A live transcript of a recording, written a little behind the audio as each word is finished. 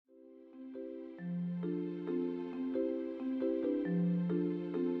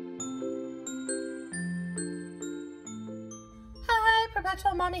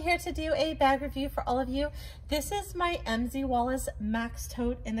Perpetual Mommy here to do a bag review for all of you. This is my MZ Wallace Max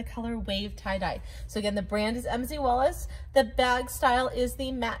Tote in the color Wave Tie-Dye. So again, the brand is MZ Wallace, the bag style is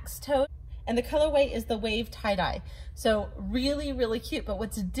the Max Tote, and the colorway is the Wave Tie-Dye. So really, really cute. But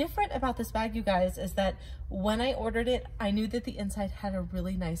what's different about this bag, you guys, is that when I ordered it, I knew that the inside had a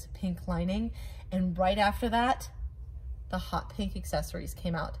really nice pink lining. And right after that, the hot pink accessories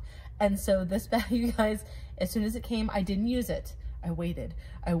came out. And so this bag, you guys, as soon as it came, I didn't use it. I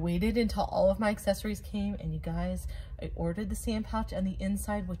waited until all of my accessories came, and you guys, I ordered the sand pouch and the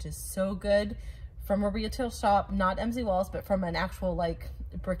inside, which is so good, from a retail shop, not MZ Wallace, but from an actual like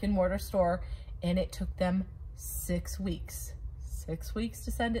brick and mortar store, and it took them 6 weeks. 6 weeks to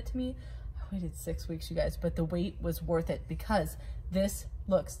send it to me. I waited 6 weeks, you guys, but the wait was worth it because this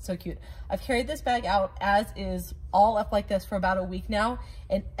looks so cute. I've carried this bag out as is, all up like this, for about a week now,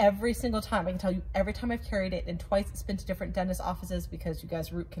 and every single time, I can tell you, every time I've carried it, and twice it's been to different dentist offices because you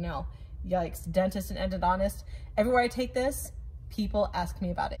guys, root canal, yikes, dentist and endodontist, everywhere I take this, people ask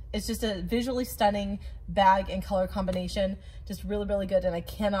me about it. It's just a visually stunning bag and color combination, just really, really good, and I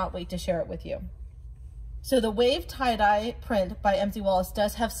cannot wait to share it with you. So the Wave Tie-Dye print by MZ Wallace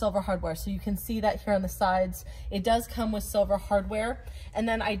does have silver hardware, so you can see that here on the sides. It does come with silver hardware, and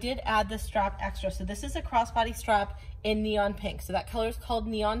then I did add the strap extra. So this is a crossbody strap in neon pink. So that color is called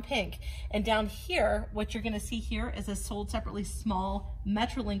neon pink. And down here, what you're gonna see here is a sold separately small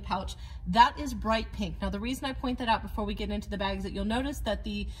Metrolink pouch. That is bright pink. Now the reason I point that out before we get into the bag is that you'll notice that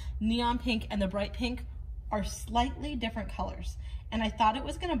the neon pink and the bright pink are slightly different colors. And I thought it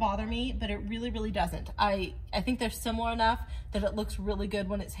was gonna bother me, but it really, really doesn't. I think they're similar enough that it looks really good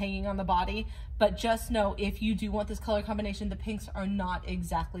when it's hanging on the body, but just know if you do want this color combination, the pinks are not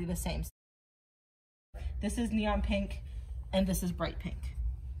exactly the same. This is neon pink, and this is bright pink.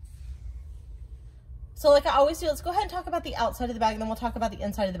 So like I always do, let's go ahead and talk about the outside of the bag, and then we'll talk about the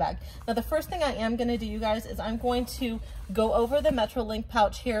inside of the bag. Now the first thing I am gonna do, you guys, is I'm going to go over the Metrolink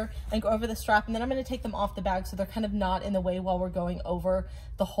pouch here and go over the strap, and then I'm gonna take them off the bag so they're kind of not in the way while we're going over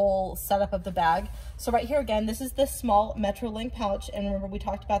the whole setup of the bag. So right here again, this is the small Metrolink pouch, and remember we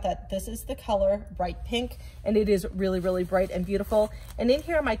talked about that. This is the color bright pink, and it is really, really bright and beautiful. And in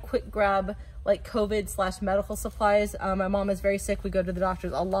here are my quick grab like COVID/medical supplies. My mom is very sick. We go to the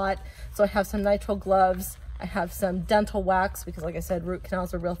doctors a lot. So I have some nitrile gloves. I have some dental wax because like I said, root canal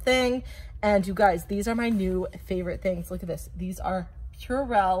is a real thing. And you guys, these are my new favorite things. Look at this. These are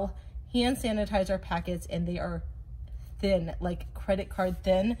Purell hand sanitizer packets, and they are thin, like credit card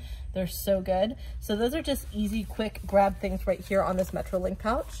thin. They're so good. So those are just easy, quick grab things right here on this Metrolink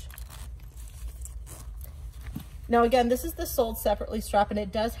pouch. Now again, this is the sold separately strap, and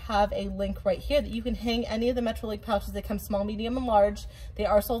it does have a link right here that you can hang any of the Metrolink pouches. They come small, medium, and large. They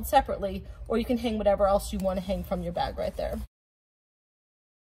are sold separately, or you can hang whatever else you want to hang from your bag right there.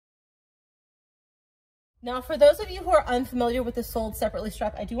 Now for those of you who are unfamiliar with the sold separately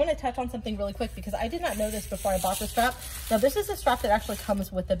strap, I do want to touch on something really quick because I did not know this before I bought the strap. Now this is a strap that actually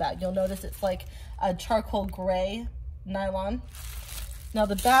comes with the bag. You'll notice it's like a charcoal gray nylon. Now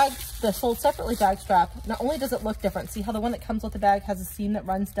the bag, the sold separately bag strap, not only does it look different, see how the one that comes with the bag has a seam that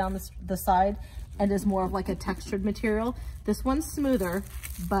runs down the side and is more of like a textured material. This one's smoother,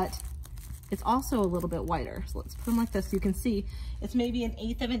 but it's also a little bit wider. So let's put them like this so you can see it's maybe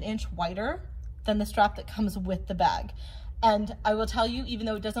 1/8 of an inch wider than the strap that comes with the bag. And I will tell you, even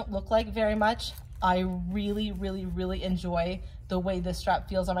though it doesn't look like very much, I really, really, really enjoy the way this strap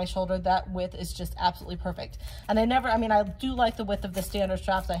feels on my shoulder. That width is just absolutely perfect. And I do like the width of the standard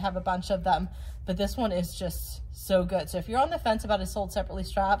straps. I have a bunch of them, but this one is just so good. So if you're on the fence about a sold separately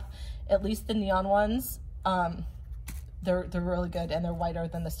strap, at least the neon ones, they're really good, and they're wider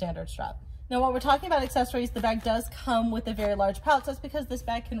than the standard strap. Now, while we're talking about accessories, the bag does come with a very large pouch. That's because this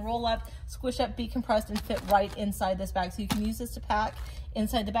bag can roll up, squish up, be compressed, and fit right inside this bag. So you can use this to pack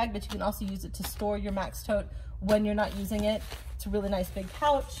inside the bag, but you can also use it to store your Max Tote when you're not using it. It's a really nice big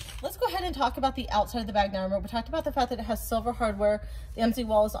pouch. Let's go ahead and talk about the outside of the bag now. Remember, we talked about the fact that it has silver hardware. The MZ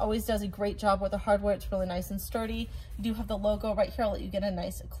Wallace always does a great job with the hardware. It's really nice and sturdy. You do have the logo right here. I'll let you get a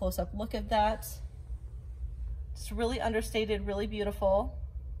nice close-up look at that. It's really understated, really beautiful.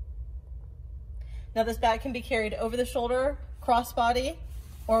 Now this bag can be carried over the shoulder, crossbody,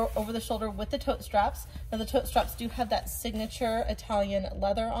 or over the shoulder with the tote straps. Now the tote straps do have that signature Italian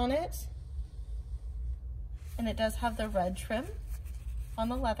leather on it. And it does have the red trim on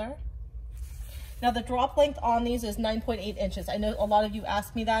the leather. Now the drop length on these is 9.8 inches. I know a lot of you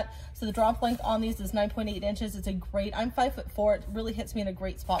asked me that. So the drop length on these is 9.8 inches. It's a great, I'm 5'4". It really hits me in a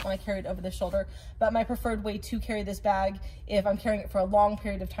great spot when I carry it over the shoulder. But my preferred way to carry this bag, if I'm carrying it for a long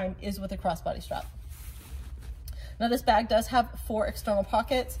period of time, is with a crossbody strap. Now this bag does have 4 external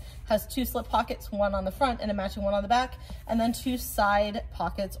pockets, has 2 slip pockets, one on the front and a matching one on the back, and then 2 side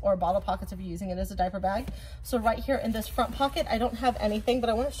pockets or bottle pockets if you're using it as a diaper bag. So right here in this front pocket, I don't have anything, but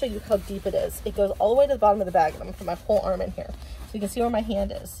I want to show you how deep it is. It goes all the way to the bottom of the bag, and I'm gonna put my whole arm in here so you can see where my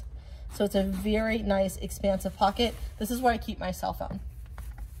hand is. So it's a very nice expansive pocket. This is where I keep my cell phone.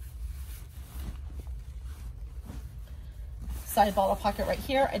 Side bottle pocket right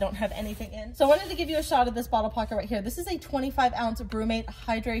here. I don't have anything in. So I wanted to give you a shot of this bottle pocket right here. This is a 25-ounce Brewmate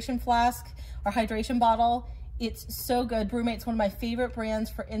hydration flask or hydration bottle. It's so good. Brewmate's one of my favorite brands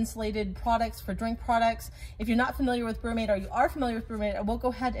for insulated products, for drink products. If you're not familiar with Brewmate or you are familiar with Brewmate, I will go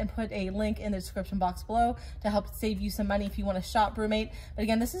ahead and put a link in the description box below to help save you some money if you want to shop Brewmate. But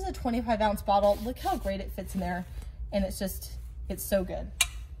again, this is a 25-ounce bottle. Look how great it fits in there. And it's so good.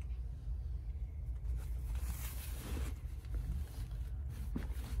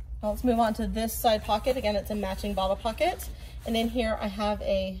 Now let's move on to this side pocket. Again, it's a matching bottle pocket. And in here I have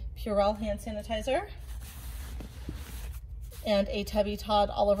a Perpetual hand sanitizer and a Tubby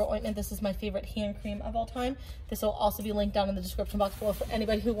Todd all-over ointment. This is my favorite hand cream of all time. This will also be linked down in the description box below for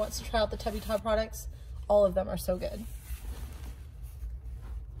anybody who wants to try out the Tubby Todd products. All of them are so good.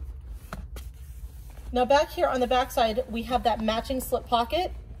 Now back here on the back side, we have that matching slip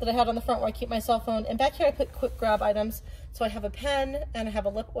pocket that I had on the front where I keep my cell phone. And back here I put quick grab items. So I have a pen and I have a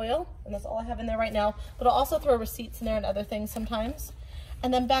lip oil, and that's all I have in there right now. But I'll also throw receipts in there and other things sometimes.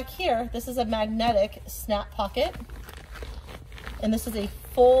 And then back here, this is a magnetic snap pocket. And this is a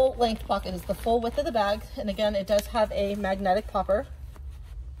full length pocket. It's the full width of the bag. And again, it does have a magnetic popper.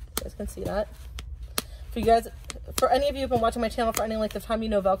 You guys can see that. For you guys, for any of you who've been watching my channel for any length of time, you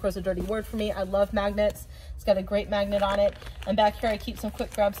know Velcro is a dirty word for me. I love magnets. It's got a great magnet on it. And back here I keep some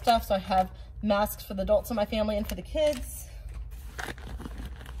quick grab stuff. So I have masks for the adults in my family and for the kids.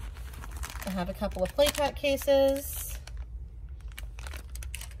 I have a couple of play pack cases.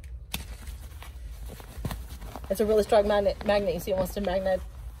 It's a really strong magnet. You see, it wants to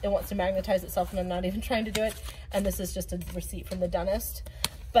magnetize itself, and I'm not even trying to do it. And this is just a receipt from the dentist.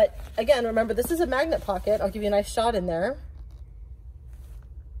 But again, remember, this is a magnet pocket. I'll give you a nice shot in there.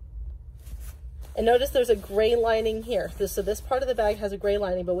 And notice there's a gray lining here. So this part of the bag has a gray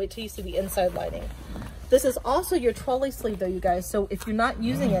lining, but wait till you see the inside lining. This is also your trolley sleeve though, you guys. So if you're not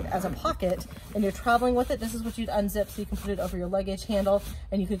using it as a pocket and you're traveling with it, this is what you'd unzip so you can put it over your luggage handle,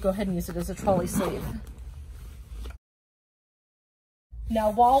 and you could go ahead and use it as a trolley sleeve. Now,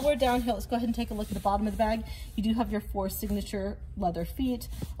 while we're down here, let's go ahead and take a look at the bottom of the bag. You do have your 4 signature leather feet,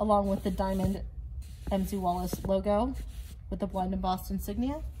 along with the diamond MZ Wallace logo with the blind embossed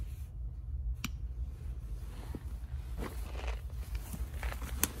insignia.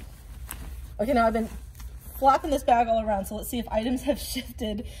 Okay, now I've been flapping this bag all around, so let's see if items have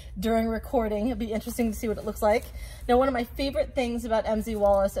shifted during recording. It'll be interesting to see what it looks like. Now, one of my favorite things about MZ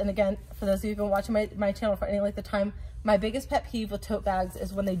Wallace, and again, for those of you who've been watching my channel for any length of time, my biggest pet peeve with tote bags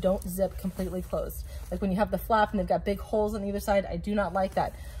is when they don't zip completely closed. Like when you have the flap and they've got big holes on either side, I do not like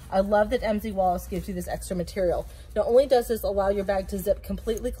that. I love that MZ Wallace gives you this extra material. Not only does this allow your bag to zip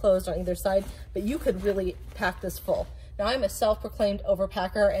completely closed on either side, but you could really pack this full. Now, I'm a self-proclaimed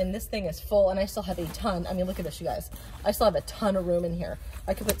overpacker, and this thing is full, and I still have a ton. I mean, look at this, you guys. I still have a ton of room in here.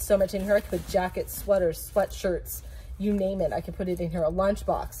 I could put so much in here. I could put jackets, sweaters, sweatshirts, you name it. I could put it in here. A lunch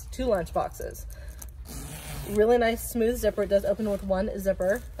box, 2 lunch boxes. Really nice smooth zipper. It does open with 1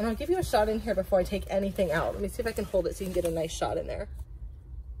 zipper. And I'll give you a shot in here before I take anything out. Let me see if I can hold it so you can get a nice shot in there.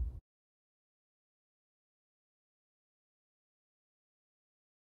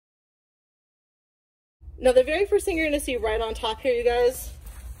 Now, the very first thing you're going to see right on top here, you guys,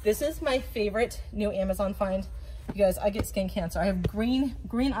 this is my favorite new Amazon find. You guys, I get skin cancer. I have green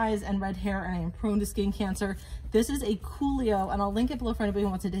eyes and red hair, and I am prone to skin cancer. This is a Coolio, and I'll link it below for anybody who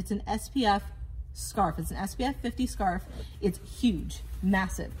wants it. It's an SPF scarf. It's an SPF 50 scarf. It's huge,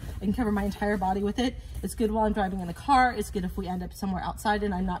 massive. I can cover my entire body with it. It's good while I'm driving in the car. It's good if we end up somewhere outside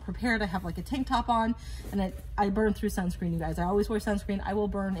and I'm not prepared. I have like a tank top on, and I burn through sunscreen, you guys. I always wear sunscreen. I will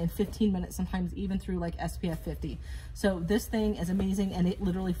burn in 15 minutes, sometimes even through like SPF 50. So this thing is amazing, and it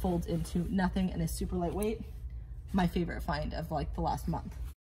literally folds into nothing and is super lightweight. My favorite find of like the last month.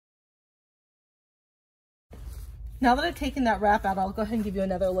 Now that I've taken that wrap out, I'll go ahead and give you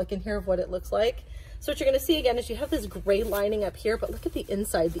another look in here of what it looks like. So what you're gonna see again is you have this gray lining up here, but look at the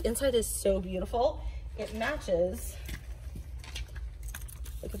inside. The inside is so beautiful. It matches,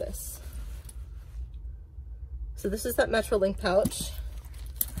 look at this. So this is that Metrolink pouch,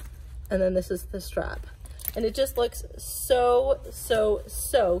 and then this is the strap. And it just looks so, so,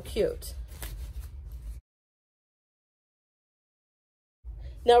 so cute.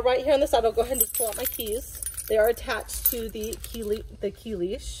 Now right here on the side, I'll go ahead and just pull out my keys. They are attached to the key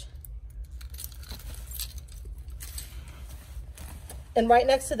leash. And right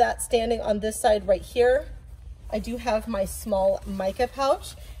next to that, standing on this side right here, I do have my small mica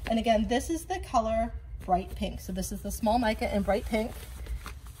pouch. And again, this is the color bright pink. So this is the small mica in bright pink.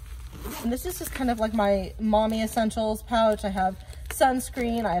 And this is just kind of like my mommy essentials pouch. I have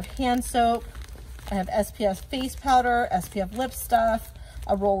sunscreen, I have hand soap, I have SPF face powder, SPF lip stuff,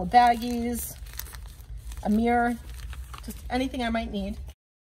 a roll of baggies, a mirror, just anything I might need.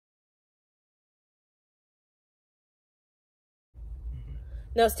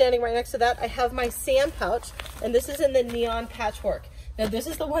 Now standing right next to that, I have my sand pouch, and this is in the neon patchwork. Now this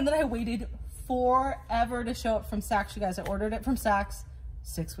is the one that I waited forever to show up from Saks, you guys. I ordered it from Saks,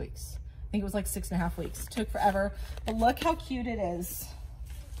 6 weeks. I think it was like 6.5 weeks. It took forever, but look how cute it is.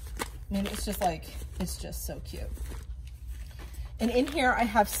 I mean, it's just so cute. And in here I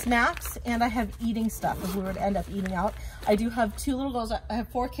have snacks and I have eating stuff if we were to end up eating out. I do have 2 little girls. I have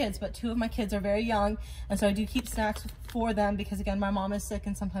 4 kids, but 2 of my kids are very young. And so I do keep snacks for them because again, my mom is sick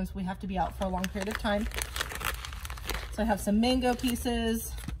and sometimes we have to be out for a long period of time. So I have some mango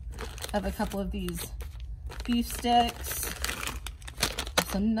pieces. I have a couple of these beef sticks,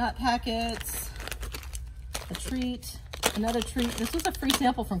 some nut packets, a treat, another treat. This was a free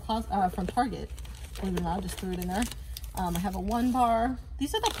sample from Target. Believe it or not, I just threw it in there. I have a 1 bar.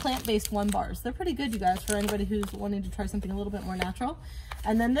 These are the plant-based 1 bars. They're pretty good, you guys, for anybody who's wanting to try something a little bit more natural.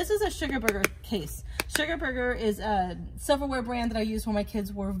 And then this is a Sugar Burger case. Sugar Burger is a silverware brand that I used when my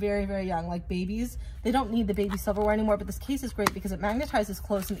kids were very, very young, like babies. They don't need the baby silverware anymore, but this case is great because it magnetizes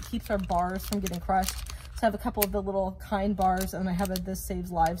close and it keeps our bars from getting crushed. So I have a couple of the little kind bars, and I have a This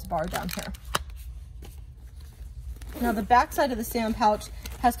Saves Lives bar down here. Now the back side of the sand pouch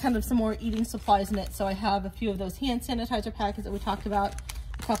has kind of some more eating supplies in it. So I have a few of those hand sanitizer packets that we talked about,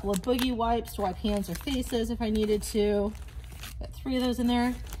 a couple of boogie wipes to wipe hands or faces if I needed to. Got 3 of those in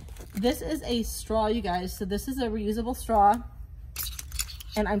there. This is a straw, you guys. So this is a reusable straw,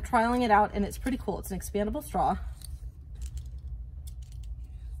 and I'm trialing it out, and it's pretty cool. It's an expandable straw.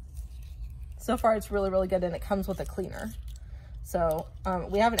 So far, it's really, really good, and it comes with a cleaner. So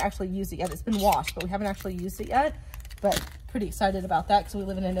we haven't actually used it yet. It's been washed, but we haven't actually used it yet. But pretty excited about that because we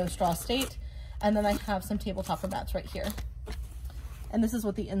live in a no straw state. And then I have some table topper mats right here. And this is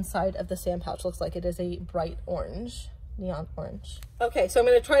what the inside of the sand pouch looks like. It is a bright orange, neon orange. Okay, so I'm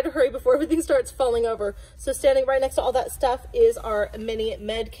going to try to hurry before everything starts falling over. So standing right next to all that stuff is our mini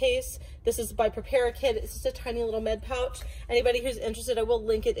med case. This is by Prepare Kit. It's just a tiny little med pouch. Anybody who's interested, I will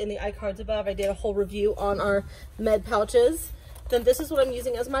link it in the iCards above. I did a whole review on our med pouches. Then this is what I'm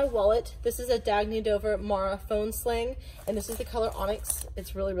using as my wallet. This is a Dagny Dover Mara phone sling, and this is the color Onyx.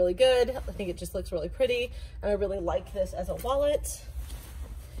 It's really, really good. I think it just looks really pretty, and I really like this as a wallet.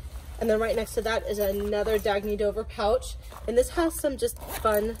 And then right next to that is another Dagny Dover pouch, and this has some just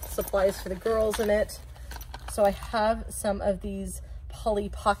fun supplies for the girls in it. So I have some of these Polly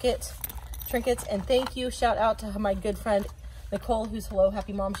Pocket trinkets, and thank you, shout out to my good friend Nicole, who's Hello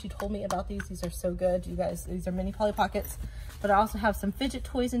Happy Mom. She told me about these. These are so good, you guys. These are mini Polly Pockets. But I also have some fidget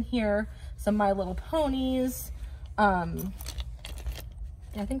toys in here, some My Little Ponies, I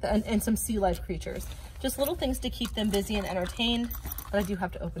think and some sea life creatures. Just little things to keep them busy and entertained. But I do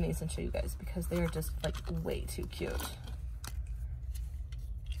have to open these and show you guys because they are just like way too cute.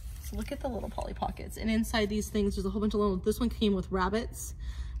 So look at the little Polly Pockets. And inside these things, there's a whole bunch of little, this one came with rabbits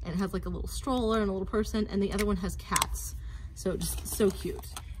and it has like a little stroller and a little person, and the other one has cats. So just so cute.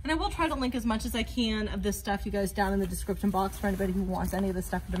 And I will try to link as much as I can of this stuff, you guys, down in the description box for anybody who wants any of this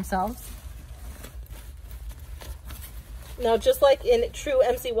stuff for themselves. Now, just like in true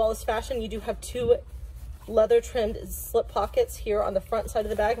MC Wallace fashion, you do have 2 leather trimmed slip pockets here on the front side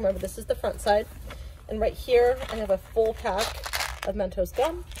of the bag. Remember, this is the front side. And right here, I have a full pack of Mentos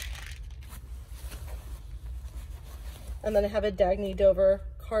gum. And then I have a Dagny Dover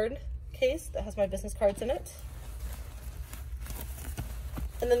card case that has my business cards in it.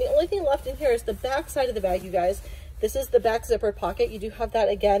 And then the only thing left in here is the back side of the bag, you guys. This is the back zipper pocket. You do have that,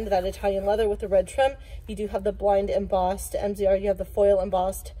 again, that Italian leather with the red trim. You do have the blind embossed MZR. You have the foil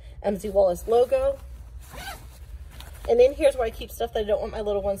embossed MZ Wallace logo. And in here's where I keep stuff that I don't want my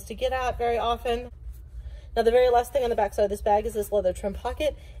little ones to get at very often. Now, the very last thing on the back side of this bag is this leather trim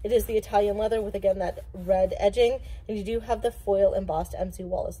pocket. It is the Italian leather with, again, that red edging. And you do have the foil embossed MZ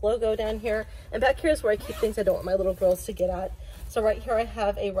Wallace logo down here. And back here is where I keep things I don't want my little girls to get at. So right here I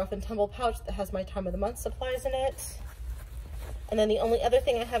have a rough and tumble pouch that has my time of the month supplies in it. And then the only other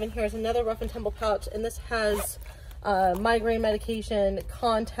thing I have in here is another rough and tumble pouch, and this has migraine medication,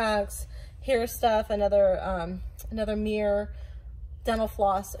 contacts, hair stuff, another mirror, dental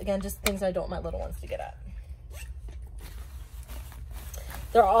floss, again, just things I don't want my little ones to get at.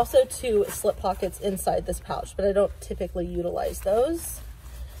 There are also 2 slip pockets inside this pouch, but I don't typically utilize those.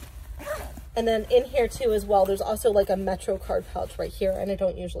 And then in here too as well, there's also like a Metro card pouch right here, and I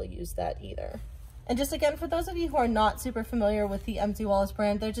don't usually use that either. And just again, for those of you who are not super familiar with the MZ Wallace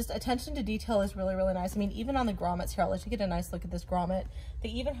brand, their just attention to detail is really, really nice. I mean, even on the grommets here, I'll let you get a nice look at this grommet. They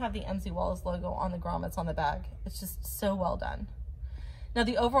even have the MZ Wallace logo on the grommets on the bag. It's just so well done. Now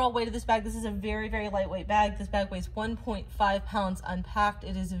the overall weight of this bag, this is a very, very lightweight bag. This bag weighs 1.5 pounds unpacked.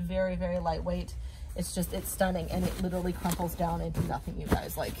 It is very, very lightweight. It's stunning, and it literally crumples down into nothing, you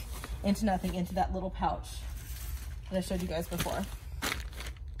guys, like into nothing, into that little pouch that I showed you guys before.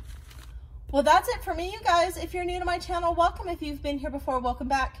 Well, that's it for me, you guys. If you're new to my channel, welcome. If you've been here before, welcome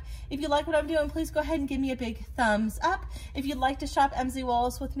back. If you like what I'm doing, please go ahead and give me a big thumbs up. If you'd like to shop MZ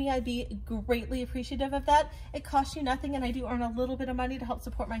Wallace with me, I'd be greatly appreciative of that. It costs you nothing, and I do earn a little bit of money to help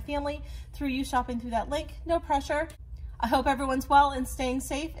support my family through you shopping through that link. No pressure. I hope everyone's well and staying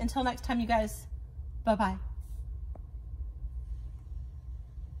safe. Until next time, you guys, bye-bye.